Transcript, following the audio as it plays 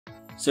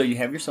So you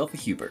have yourself a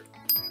Hubert,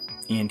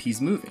 and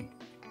he's moving.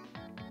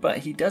 But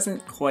he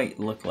doesn't quite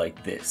look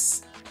like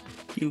this.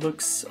 He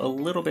looks a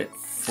little bit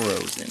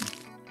frozen.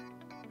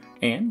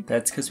 And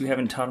that's because we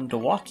haven't taught him to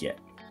walk yet.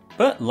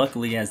 But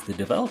luckily as the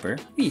developer,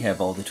 we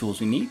have all the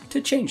tools we need to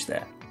change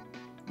that.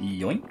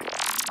 Yoink.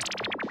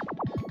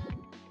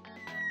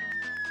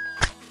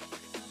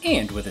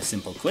 And with a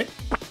simple click,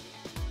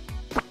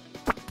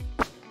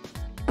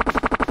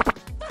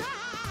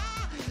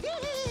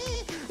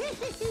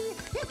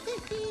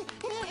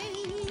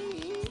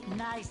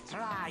 nice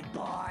try,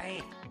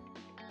 boy.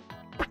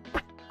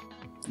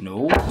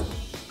 no.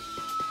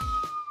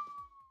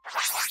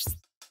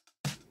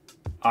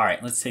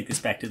 Alright, let's take this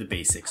back to the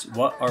basics.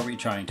 What are we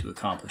trying to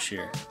accomplish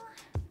here?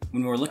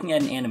 When we're looking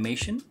at an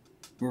animation,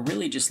 we're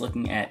really just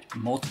looking at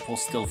multiple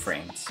still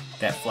frames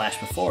that flash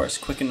before us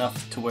quick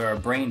enough to where our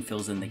brain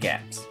fills in the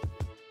gaps.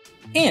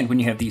 And when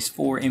you have these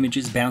 4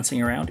 images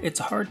bouncing around, it's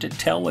hard to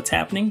tell what's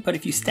happening, but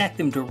if you stack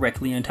them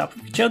directly on top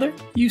of each other,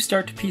 you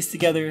start to piece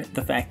together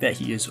the fact that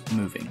he is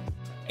moving.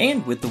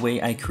 And with the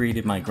way I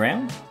created my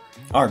ground,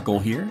 our goal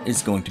here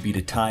is going to be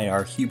to tie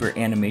our Hubert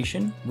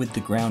animation with the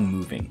ground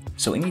moving.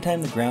 So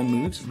anytime the ground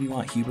moves, we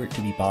want Hubert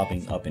to be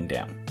bobbing up and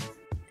down.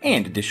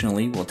 And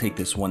additionally, we'll take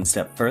this one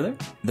step further.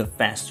 The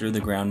faster the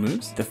ground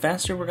moves, the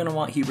faster we're going to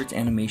want Hubert's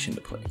animation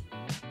to play.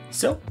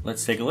 So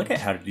let's take a look at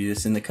how to do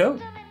this in the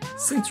code.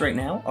 Since right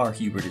now our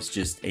Hubert is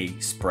just a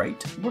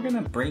sprite, we're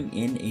going to bring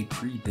in a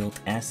pre-built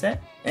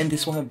asset, and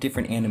this will have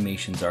different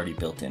animations already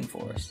built in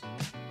for us.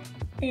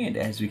 And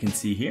as we can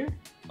see here,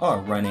 our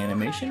run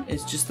animation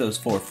is just those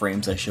 4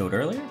 frames I showed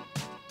earlier.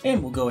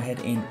 And we'll go ahead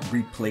and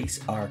replace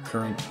our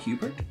current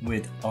Hubert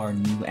with our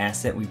new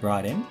asset we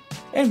brought in.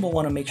 And we'll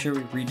want to make sure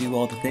we redo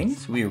all the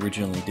things we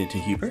originally did to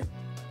Hubert.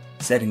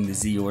 Setting the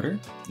Z order,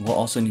 we'll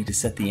also need to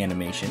set the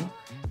animation,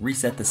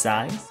 reset the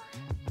size,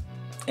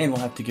 and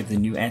we'll have to give the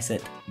new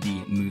asset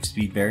the move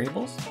speed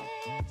variables.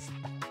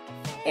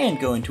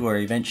 And go into our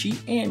event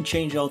sheet and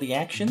change all the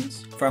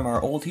actions from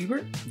our old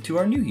Hubert to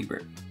our new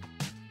Hubert.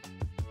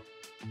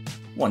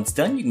 Once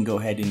done, you can go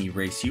ahead and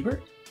erase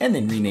Hubert, and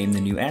then rename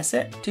the new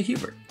asset to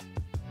Hubert.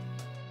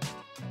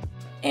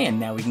 And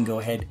now we can go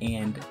ahead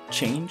and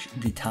change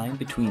the time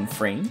between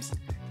frames,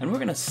 and we're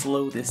going to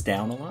slow this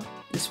down a lot.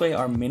 This way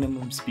our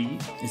minimum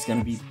speed is going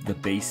to be the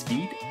base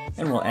speed,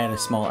 and we'll add a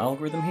small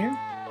algorithm here,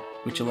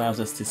 which allows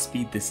us to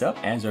speed this up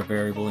as our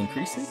variable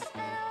increases.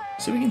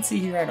 So we can see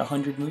here at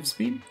 100 move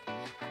speed,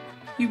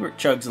 Hubert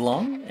chugs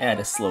along at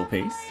a slow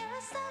pace,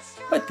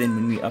 but then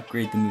when we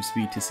upgrade the move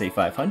speed to say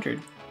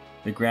 500,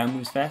 the ground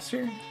moves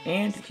faster,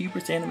 and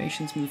Hubert's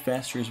animations move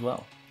faster as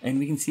well. And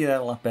we can see that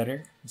a lot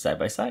better side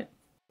by side.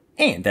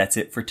 And that's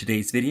it for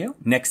today's video.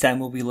 Next time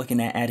we'll be looking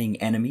at adding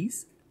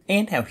enemies,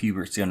 and how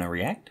Hubert's gonna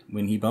react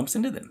when he bumps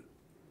into them.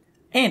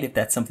 And if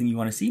that's something you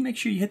want to see, make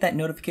sure you hit that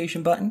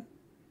notification button.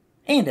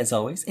 And as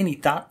always, any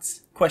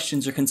thoughts,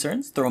 questions, or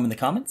concerns, throw them in the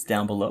comments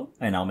down below,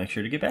 and I'll make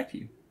sure to get back to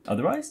you.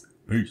 Otherwise,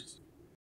 peace.